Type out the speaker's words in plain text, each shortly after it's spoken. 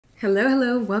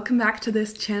Hello, welcome back to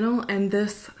this channel and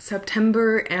this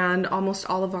September and almost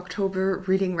all of October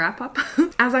reading wrap-up.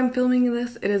 As I'm filming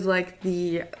this, it is like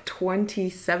the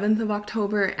 27th of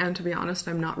October, and to be honest,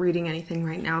 I'm not reading anything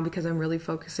right now because I'm really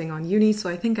focusing on uni, so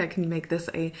I think I can make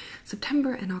this a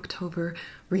September and October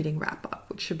reading wrap-up,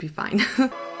 which should be fine.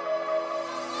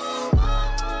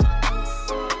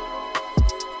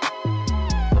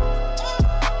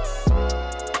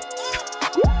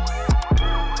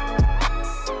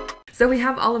 So we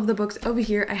have all of the books over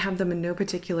here. I have them in no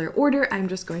particular order. I'm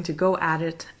just going to go at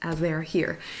it as they are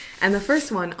here. And the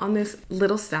first one on this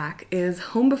little stack is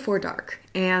Home Before Dark.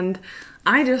 And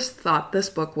I just thought this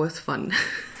book was fun.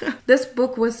 This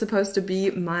book was supposed to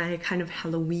be my kind of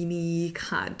Halloween-y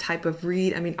type of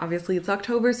read. I mean, obviously it's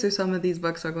October, so some of these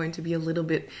books are going to be a little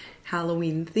bit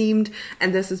Halloween themed.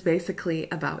 And this is basically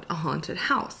about a haunted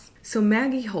house. So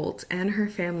Maggie Holt and her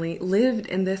family lived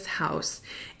in this house,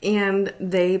 and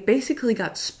they basically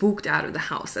got spooked out of the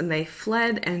house and they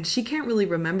fled, and she can't really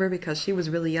remember because she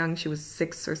was really young. She was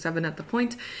 6 or 7 at the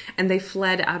point, and they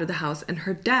fled out of the house, and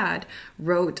her dad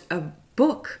wrote a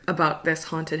book about this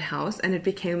haunted house, and it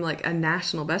became like a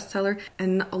national bestseller,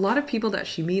 and a lot of people that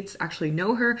she meets actually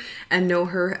know her and know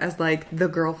her as like the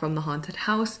girl from the haunted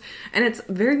house, and it's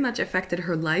very much affected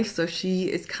her life, so she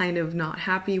is kind of not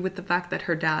happy with the fact that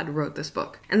her dad wrote this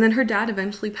book. And then her dad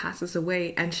eventually passes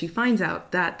away, and she finds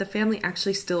out that the family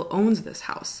actually still owns this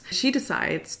house. She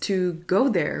decides to go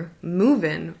there, move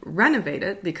in, renovate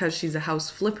it because she's a house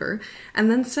flipper, and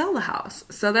then sell the house.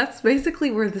 So that's basically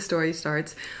where the story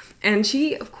starts. And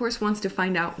she, of course, wants to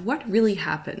find out what really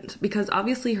happened, because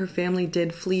obviously her family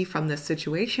did flee from this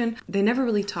situation. They never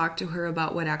really talked to her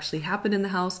about what actually happened in the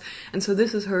house, and so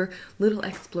this is her little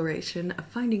exploration of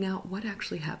finding out what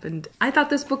actually happened. I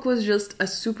thought this book was just a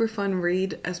super fun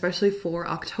read, especially for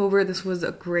October. This was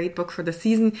a great book for the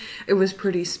season. It was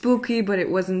pretty spooky, but it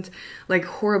wasn't like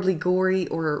horribly gory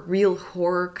or real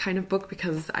horror kind of book,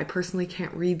 because I personally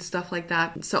can't read stuff like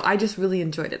that. So I just really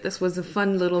enjoyed it. This was a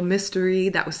fun little mystery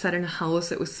that was set in a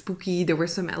house. It was spooky. There were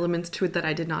some elements to it that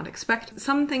I did not expect.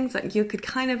 Some things that you could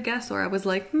kind of guess, or I was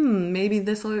like, maybe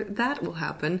this or that will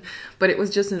happen. But it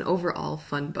was just an overall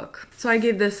fun book. So I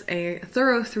gave this a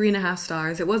thorough 3.5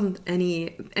 stars. It wasn't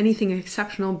anything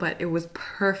exceptional, but it was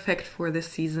perfect for this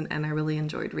season, and I really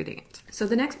enjoyed reading it. So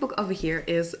the next book over here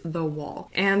is The Wall.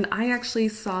 And I actually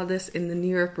saw this in the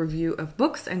New York Review of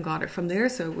Books and got it from there,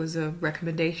 so it was a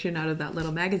recommendation out of that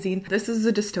little magazine. This is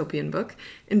a dystopian book,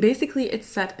 and basically it's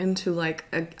set into like,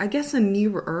 I guess a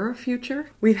nearer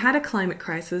future. We've had a climate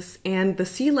crisis, and the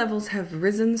sea levels have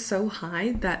risen so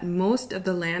high that most of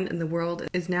the land in the world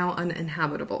is now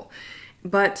uninhabitable.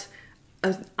 But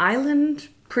an island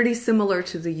pretty similar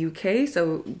to the UK,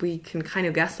 so we can kind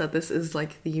of guess that this is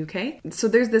like the UK. So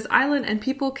there's this island and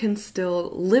people can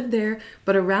still live there,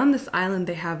 but around this island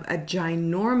they have a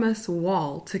ginormous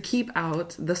wall to keep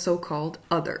out the so-called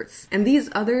others. And these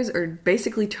others are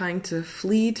basically trying to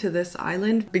flee to this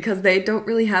island because they don't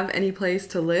really have any place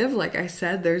to live. Like I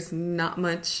said, there's not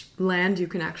much land you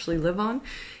can actually live on.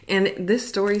 And this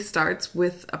story starts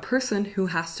with a person who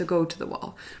has to go to the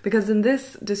wall. Because in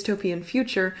this dystopian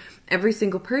future, every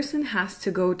single person has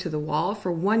to go to the wall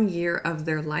for 1 year of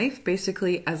their life,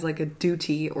 basically as like a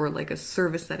duty or like a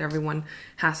service that everyone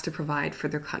has to provide for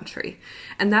their country.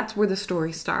 And that's where the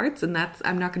story starts, and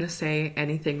I'm not going to say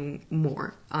anything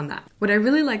more on that. What I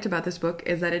really liked about this book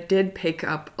is that it did pick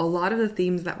up a lot of the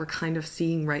themes that we're kind of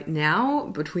seeing right now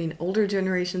between older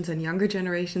generations and younger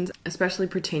generations, especially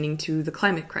pertaining to the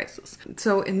climate crisis.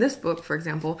 So in this book, for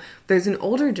example, there's an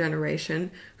older generation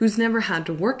who's never had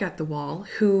to work at the wall,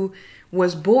 who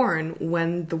was born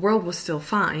when the world was still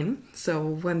fine, so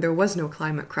when there was no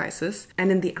climate crisis.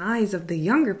 And in the eyes of the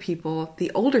younger people,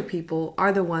 the older people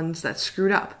are the ones that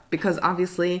screwed up, because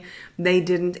obviously they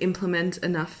didn't implement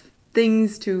enough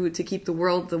things to keep the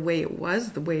world the way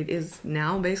it is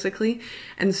now, basically.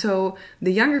 And so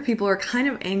the younger people are kind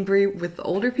of angry with the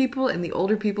older people, and the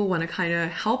older people want to kind of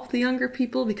help the younger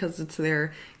people because it's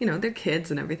their, their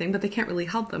kids and everything, but they can't really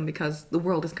help them because the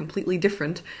world is completely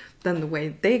different than the way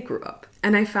they grew up.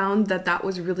 And I found that that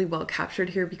was really well captured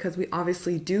here, because we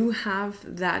obviously do have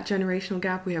that generational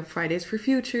gap. We have Fridays for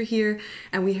Future here,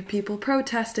 and we have people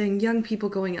protesting, young people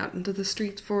going out into the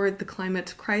streets for the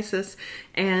climate crisis,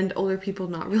 and older people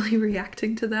not really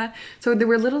reacting to that. So there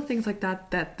were little things like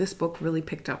that that this book really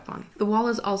picked up on. The wall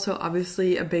is also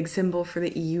obviously a big symbol for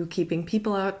the EU keeping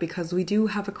people out, because we do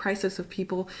have a crisis of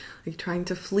people like trying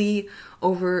to flee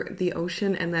over the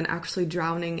ocean and then actually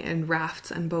drowning in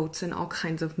rafts and boats boats and all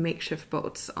kinds of makeshift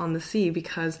boats on the sea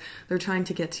because they're trying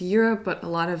to get to Europe, but a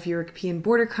lot of European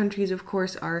border countries, of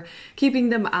course, are keeping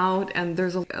them out, and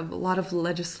there's a lot of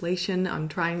legislation on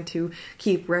trying to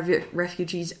keep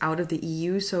refugees out of the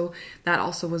EU, so that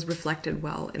also was reflected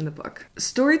well in the book.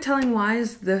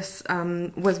 Storytelling-wise, this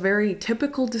was very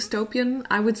typical dystopian,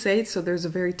 I would say, so there's a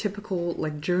very typical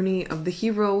journey of the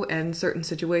hero and certain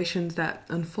situations that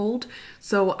unfold,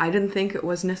 so I didn't think it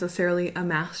was necessarily a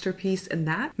masterpiece in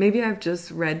that. Maybe I've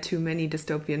just read too many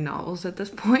dystopian novels at this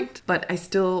point, but I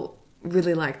still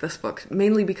really like this book,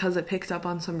 mainly because it picked up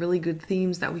on some really good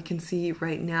themes that we can see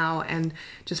right now, and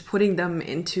just putting them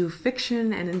into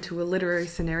fiction and into a literary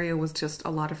scenario was just a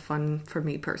lot of fun for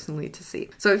me personally to see.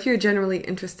 So if you're generally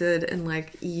interested in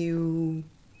EU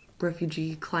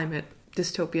refugee climate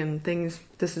dystopian things,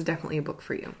 this is definitely a book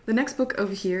for you. The next book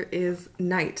over here is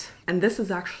Night, and this is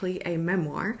actually a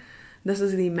memoir. This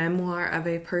is the memoir of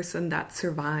a person that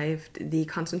survived the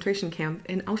concentration camp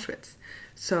in Auschwitz.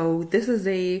 So this is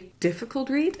a difficult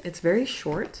read. It's very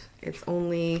short. It's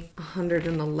only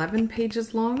 111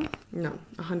 pages long. No,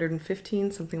 115,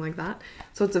 something like that.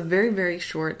 So it's a very, very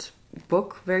short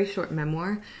book, very short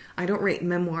memoir. I don't rate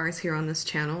memoirs here on this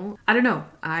channel. I don't know.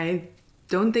 I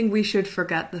don't think we should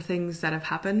forget the things that have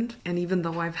happened. And even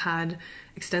though I've had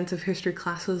extensive history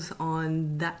classes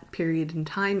on that period in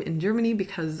time in Germany,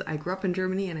 because I grew up in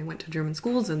Germany and I went to German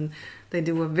schools and they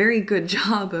do a very good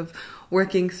job of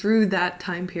working through that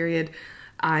time period,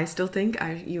 I still think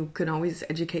you can always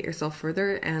educate yourself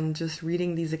further, and just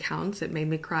reading these accounts, it made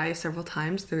me cry several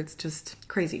times. It's just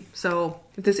crazy. So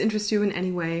if this interests you in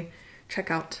any way, check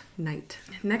out Night.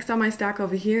 Next on my stack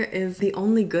over here is The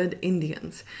Only Good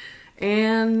Indians.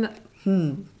 And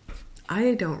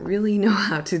I don't really know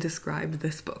how to describe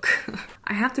this book.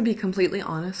 I have to be completely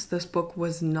honest, this book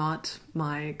was not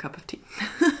my cup of tea.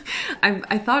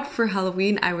 I thought for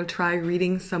Halloween I would try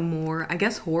reading some more, I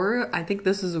guess, horror. I think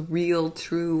this is a real,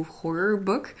 true horror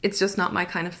book. It's just not my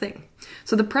kind of thing.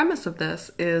 So the premise of this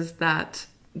is that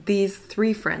these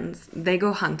three friends, they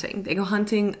go hunting. They go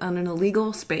hunting on an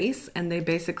illegal space, and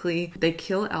they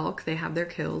kill elk, they have their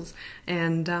kills,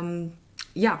 and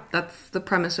yeah, that's the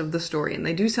premise of the story, and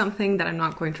they do something that I'm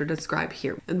not going to describe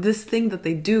here. This thing that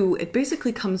they do, it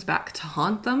basically comes back to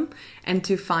haunt them and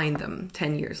to find them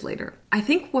 10 years later. I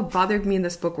think what bothered me in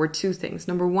this book were two things.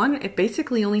 Number one, it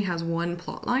basically only has one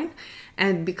plot line,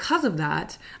 and because of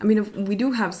that, I mean, we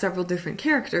do have several different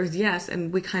characters, yes,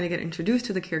 and we kind of get introduced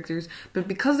to the characters, but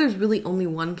because there's really only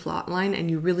one plot line and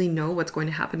you really know what's going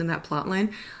to happen in that plot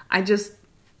line, I just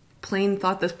plain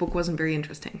thought this book wasn't very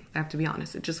interesting. I have to be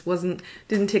honest. It just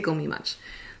didn't tickle me much.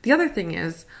 The other thing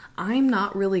is, I'm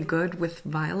not really good with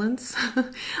violence.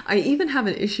 I even have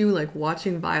an issue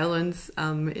watching violence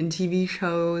in TV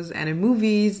shows and in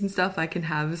movies and stuff. I can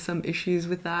have some issues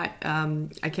with that.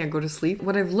 I can't go to sleep.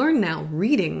 What I've learned now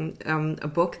reading a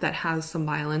book that has some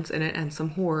violence in it and some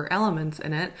horror elements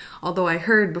in it, although I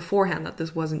heard beforehand that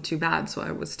this wasn't too bad, so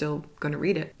I was still going to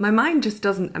read it, my mind just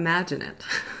doesn't imagine it.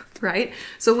 Right?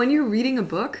 So when you're reading a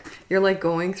book, you're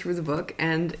going through the book,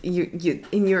 and you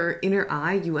in your inner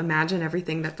eye, you imagine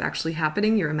everything that's actually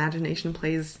happening. Your imagination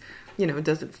plays,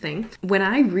 does its thing. When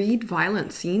I read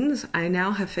violent scenes, I now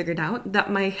have figured out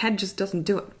that my head just doesn't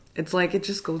do it. It's it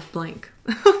just goes blank.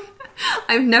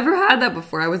 I've never had that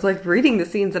before. I was reading the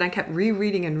scenes and I kept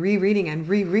rereading and rereading and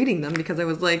rereading them because I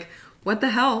was what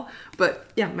the hell? But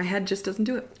yeah, my head just doesn't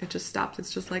do it. It just stops.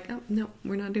 It's just oh, no,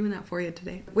 we're not doing that for you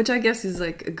today. Which I guess is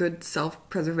a good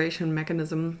self-preservation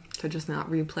mechanism to just not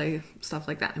replay stuff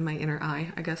like that in my inner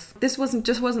eye, I guess. This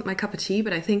wasn't my cup of tea,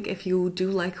 but I think if you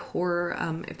do like horror,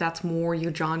 if that's more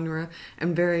your genre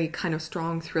and very kind of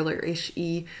strong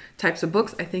thriller-ish-y types of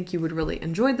books, I think you would really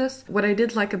enjoy this. What I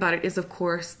did like about it is, of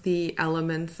course, the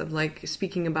elements of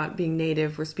speaking about being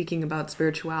native or speaking about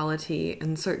spirituality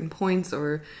in certain points,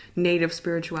 or native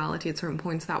spirituality at certain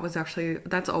points.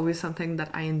 That's always something that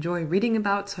I enjoy reading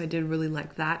about, so I did really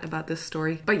like that about this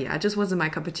story. But yeah, it just wasn't my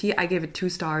cup of tea. I gave it 2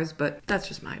 stars, but that's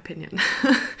just my opinion.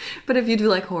 But if you do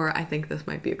like horror, I think this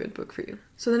might be a good book for you.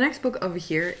 So the next book over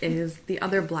here is The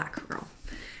Other Black Girl.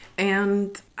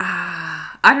 And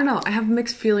I don't know, I have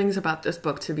mixed feelings about this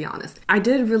book, to be honest. I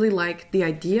did really like the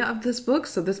idea of this book.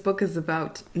 So this book is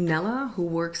about Nella, who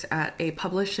works at a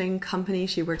publishing company.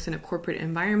 She works in a corporate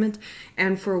environment,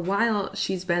 and for a while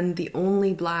she's been the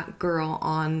only black girl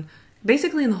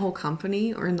basically in the whole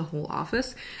company or in the whole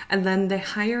office. And then they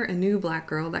hire a new black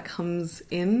girl that comes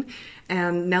in,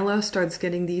 and Nella starts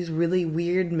getting these really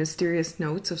weird, mysterious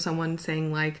notes of someone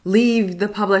saying leave the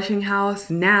publishing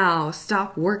house now,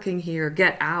 stop working here,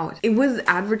 get out. It was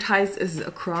advertised as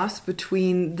a cross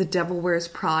between The Devil Wears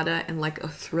Prada and a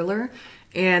thriller.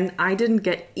 And I didn't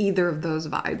get either of those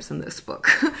vibes in this book.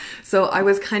 So I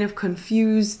was kind of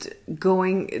confused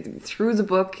going through the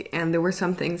book, and there were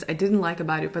some things I didn't like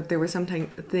about it, but there were some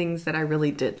things that I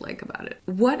really did like about it.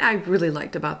 What I really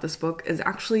liked about this book is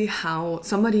actually how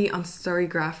somebody on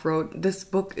Storygraph wrote, this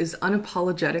book is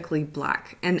unapologetically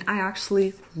Black. And I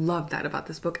actually love that about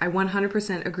this book. I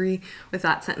 100% agree with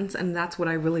that sentence, and that's what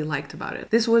I really liked about it.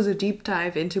 This was a deep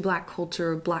dive into Black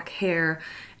culture, Black hair,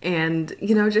 and,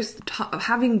 you know, just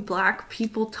having Black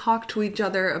people talk to each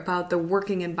other about the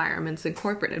working environments and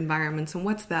corporate environments and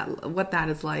what that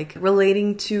is like,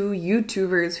 relating to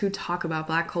YouTubers who talk about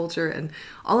Black culture and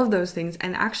all of those things.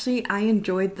 And actually, I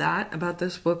enjoyed that about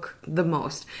this book the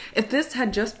most. If this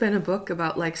had just been a book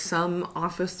about like some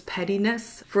office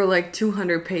pettiness for like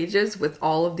 200 pages with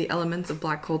all of the elements of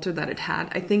Black culture that it had,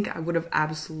 I think I would have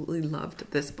absolutely loved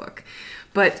this book.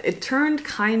 But it turned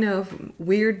kind of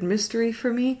weird mystery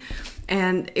for me,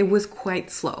 and it was quite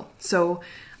slow. So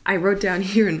I wrote down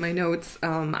here in my notes,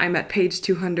 I'm at page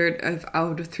 200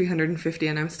 out of 350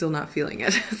 and I'm still not feeling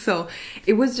it. So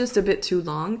it was just a bit too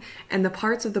long, and the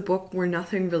parts of the book where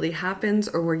nothing really happens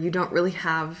or where you don't really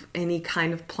have any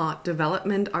kind of plot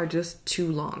development are just too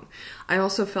long. I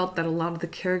also felt that a lot of the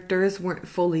characters weren't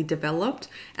fully developed,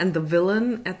 and the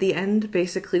villain at the end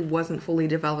basically wasn't fully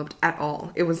developed at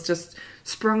all. It was just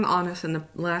sprung on us in the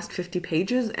last 50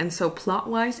 pages, and so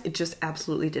plot-wise, it just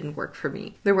absolutely didn't work for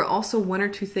me. There were also one or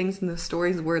two things in the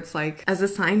stories where it's like, as a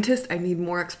scientist, I need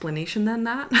more explanation than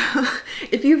that.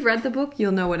 If you've read the book,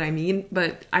 you'll know what I mean,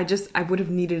 but I would have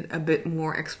needed a bit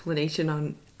more explanation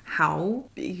on how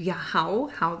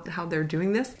they're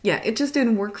doing this. Yeah, it just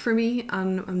didn't work for me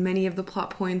on many of the plot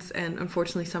points, and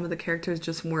unfortunately some of the characters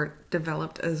just weren't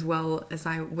developed as well as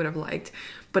I would have liked.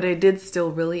 But I did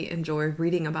still really enjoy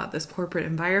reading about this corporate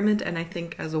environment, and I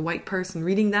think as a white person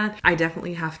reading that, I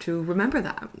definitely have to remember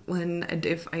that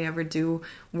if I ever do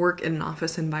work in an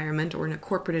office environment or in a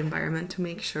corporate environment, to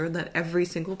make sure that every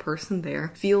single person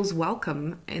there feels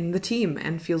welcome in the team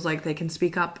and feels like they can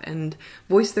speak up and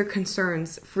voice their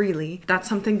concerns freely. That's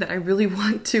something that I really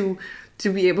want to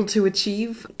be able to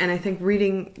achieve, and I think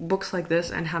reading books like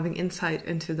this and having insight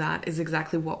into that is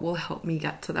exactly what will help me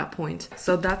get to that point.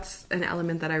 So that's an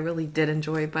element that I really did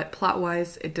enjoy, but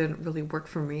plot-wise, it didn't really work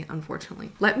for me,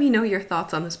 unfortunately. Let me know your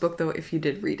thoughts on this book, though, if you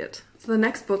did read it. So the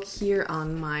next book here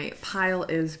on my pile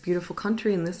is Beautiful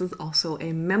Country, and this is also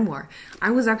a memoir. I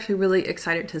was actually really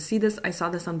excited to see this. I saw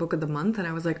this on Book of the Month, and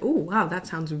I was like, oh wow, that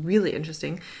sounds really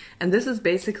interesting. And this is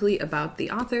basically about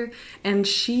the author, and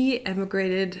she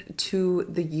emigrated to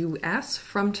the US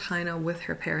from China with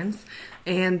her parents,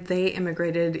 and they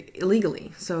immigrated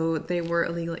illegally. So they were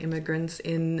illegal immigrants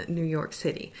in New York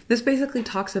City. This basically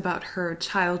talks about her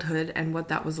childhood and what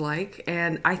that was like,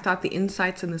 and I thought the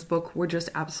insights in this book were just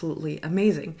absolutely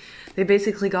amazing. They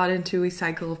basically got into a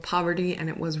cycle of poverty, and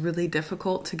it was really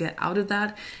difficult to get out of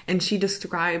that, and she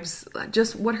describes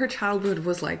just what her childhood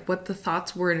was like, what the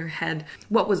thoughts were in her head,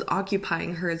 what was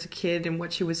occupying her as a kid, and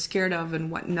what she was scared of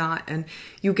and what not, and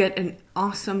you get an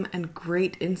awesome and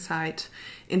great insight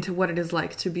into what it is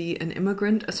like to be an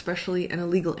immigrant, especially an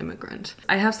illegal immigrant.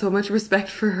 I have so much respect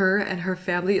for her and her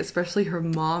family, especially her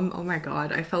mom. Oh my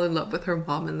god, I fell in love with her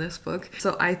mom in this book.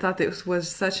 So I thought this was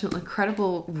such an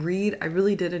incredible read. I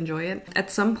really did enjoy it. At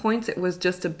some points it was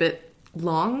just a bit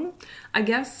long, I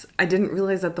guess. I didn't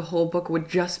realize that the whole book would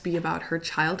just be about her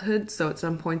childhood, so at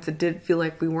some points it did feel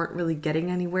like we weren't really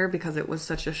getting anywhere because it was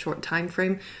such a short time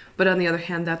frame. But on the other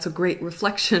hand, that's a great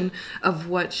reflection of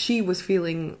what she was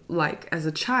feeling like as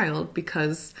a child,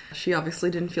 because she obviously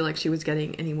didn't feel like she was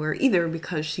getting anywhere either,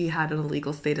 because she had an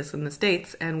illegal status in the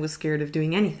States and was scared of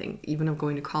doing anything, even of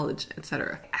going to college,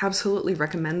 etc. Absolutely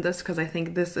recommend this, because I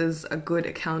think this is a good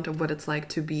account of what it's like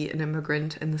to be an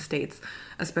immigrant in the States,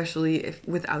 especially if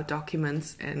without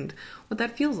documents, and what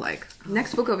that feels like.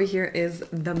 Next book over here is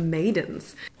The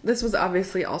Maidens. This was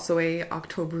obviously also a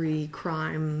October-y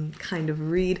crime kind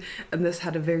of read, and this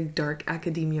had a very dark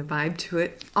academia vibe to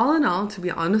it. All in all, to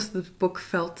be honest, the book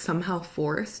felt somehow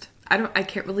forced. I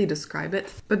can't really describe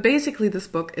it, but basically this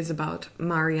book is about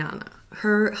Mariana.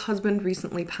 Her husband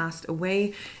recently passed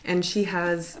away, and she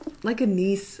has like a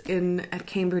niece at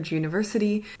Cambridge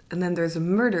University, and then there's a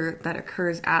murder that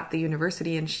occurs at the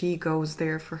university, and she goes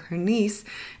there for her niece,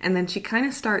 and then she kind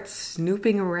of starts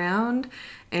snooping around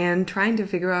and trying to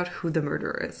figure out who the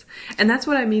murderer is. And that's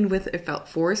what I mean with it felt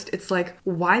forced. It's like,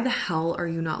 why the hell are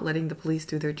you not letting the police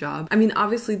do their job? I mean,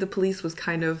 obviously the police was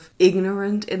kind of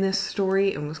ignorant in this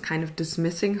story and was kind of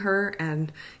dismissing her,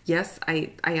 and yes,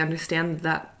 I understand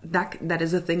that that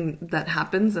is a thing that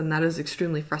happens, and that is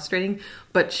extremely frustrating.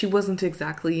 But she wasn't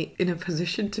exactly in a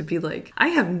position to be like, I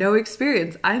have no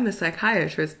experience, I'm a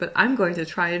psychiatrist, but I'm going to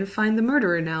try and find the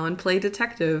murderer now and play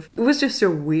detective. It was just a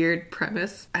weird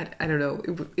premise. I don't know,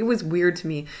 it was weird to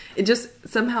me. It just,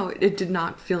 somehow it did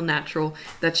not feel natural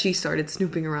that she started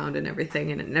snooping around and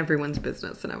everything and in everyone's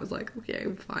business, and I was like, okay,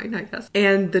 fine, I guess.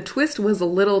 And the twist was a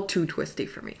little too twisty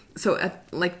for me. So at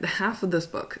like the half of this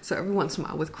book, so every once in a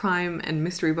while with crime and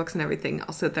mystery books and everything,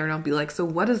 I'll sit there and I'll be like, so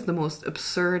what is the most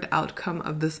absurd outcome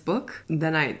of this book? And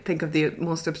then I think of the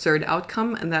most absurd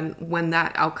outcome, and then when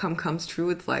that outcome comes true,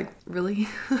 it's like, really?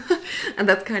 And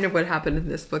that's kind of what happened in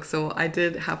this book. So I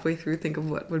did halfway through think of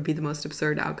what would be the most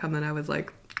absurd outcome, and I was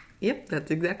like, yep,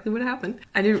 that's exactly what happened.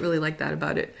 I didn't really like that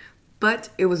about it, but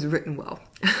it was written well.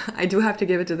 I do have to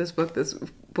give it to this book. This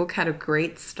book had a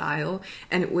great style,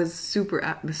 and it was super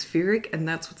atmospheric, and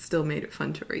that's what still made it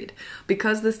fun to read.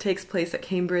 Because this takes place at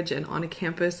Cambridge and on a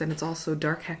campus, and it's also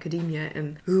dark academia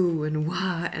and ooh and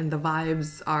wah, and the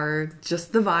vibes are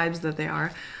just the vibes that they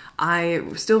are. I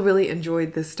still really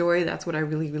enjoyed this story. That's what I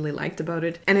really, really liked about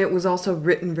it. And it was also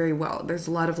written very well. There's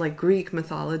a lot of like Greek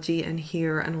mythology in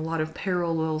here and a lot of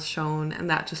parallels shown, and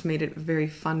that just made it a very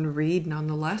fun read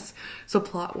nonetheless. So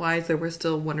plot-wise, there were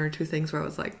still one or two things where I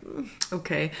was like,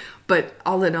 okay. But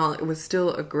all in all, it was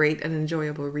still a great and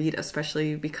enjoyable read,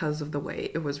 especially because of the way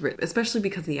it was written, especially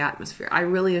because of the atmosphere. I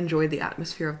really enjoyed the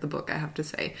atmosphere of the book, I have to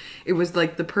say. It was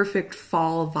like the perfect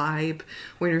fall vibe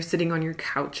when you're sitting on your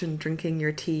couch and drinking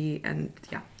your tea. And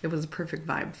yeah, it was a perfect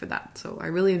vibe for that. So I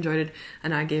really enjoyed it,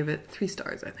 and I gave it 3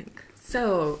 stars, I think.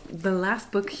 So the last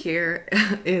book here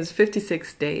is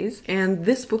 56 Days, and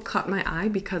this book caught my eye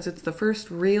because it's the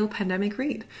first real pandemic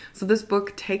read. So this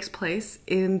book takes place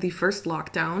in the first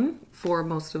lockdown for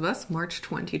most of us, March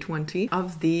 2020,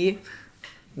 of the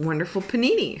wonderful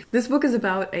panini. This book is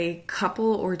about a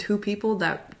couple or 2 people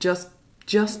that just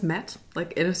met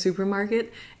like in a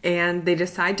supermarket, and they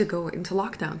decide to go into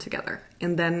lockdown together.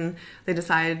 And then they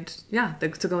decide,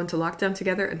 to go into lockdown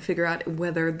together and figure out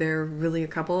whether they're really a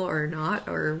couple or not,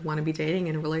 or want to be dating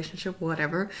in a relationship,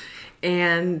 whatever.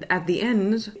 And at the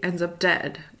end, ends up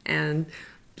dead. And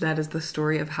that is the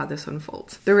story of how this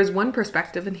unfolds. There is one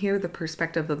perspective in here, the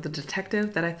perspective of the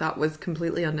detective, that I thought was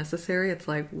completely unnecessary. It's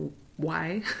like,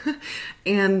 why?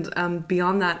 And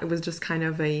beyond that, it was just kind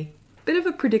of a bit of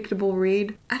a predictable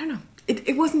read. I don't know.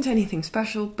 It wasn't anything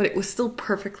special, but it was still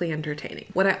perfectly entertaining.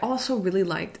 What I also really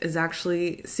liked is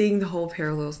actually seeing the whole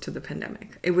parallels to the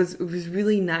pandemic. It was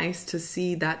really nice to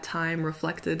see that time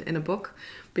reflected in a book,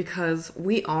 because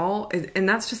we all, and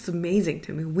that's just amazing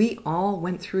to me, we all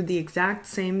went through the exact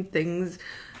same things,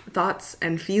 thoughts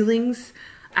and feelings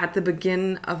at the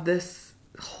beginning of this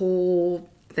whole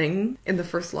thing in the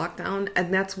first lockdown,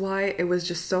 and that's why it was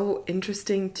just so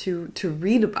interesting to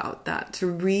read about that, to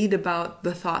read about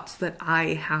the thoughts that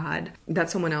I had that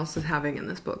someone else is having in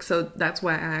this book. So that's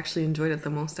why I actually enjoyed it the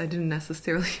most. I didn't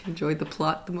necessarily enjoy the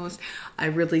plot the most. I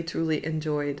really truly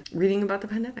enjoyed reading about the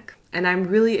pandemic, and I'm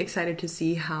really excited to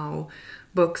see how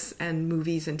books and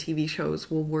movies and TV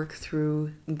shows will work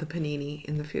through the panini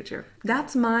in the future.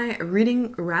 That's my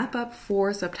reading wrap up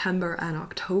for September and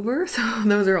October. So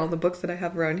those are all the books that I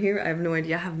have around here. I have no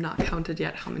idea, I have not counted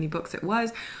yet how many books it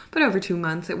was, but over 2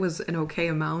 months it was an okay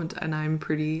amount, and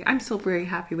I'm still very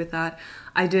happy with that.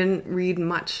 I didn't read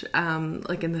much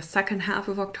like in the second half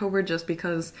of October, just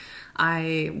because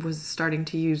I was starting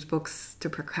to use books to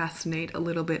procrastinate a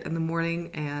little bit in the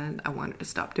morning, and I wanted to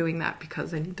stop doing that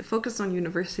because I need to focus on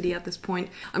university at this point.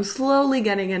 I'm slowly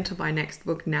getting into my next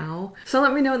book now. So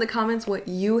let me know in the comments what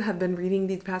you have been reading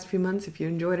these past few months, if you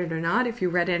enjoyed it or not, if you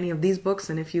read any of these books,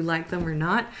 and if you like them or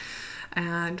not.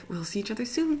 And we'll see each other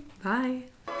soon. Bye!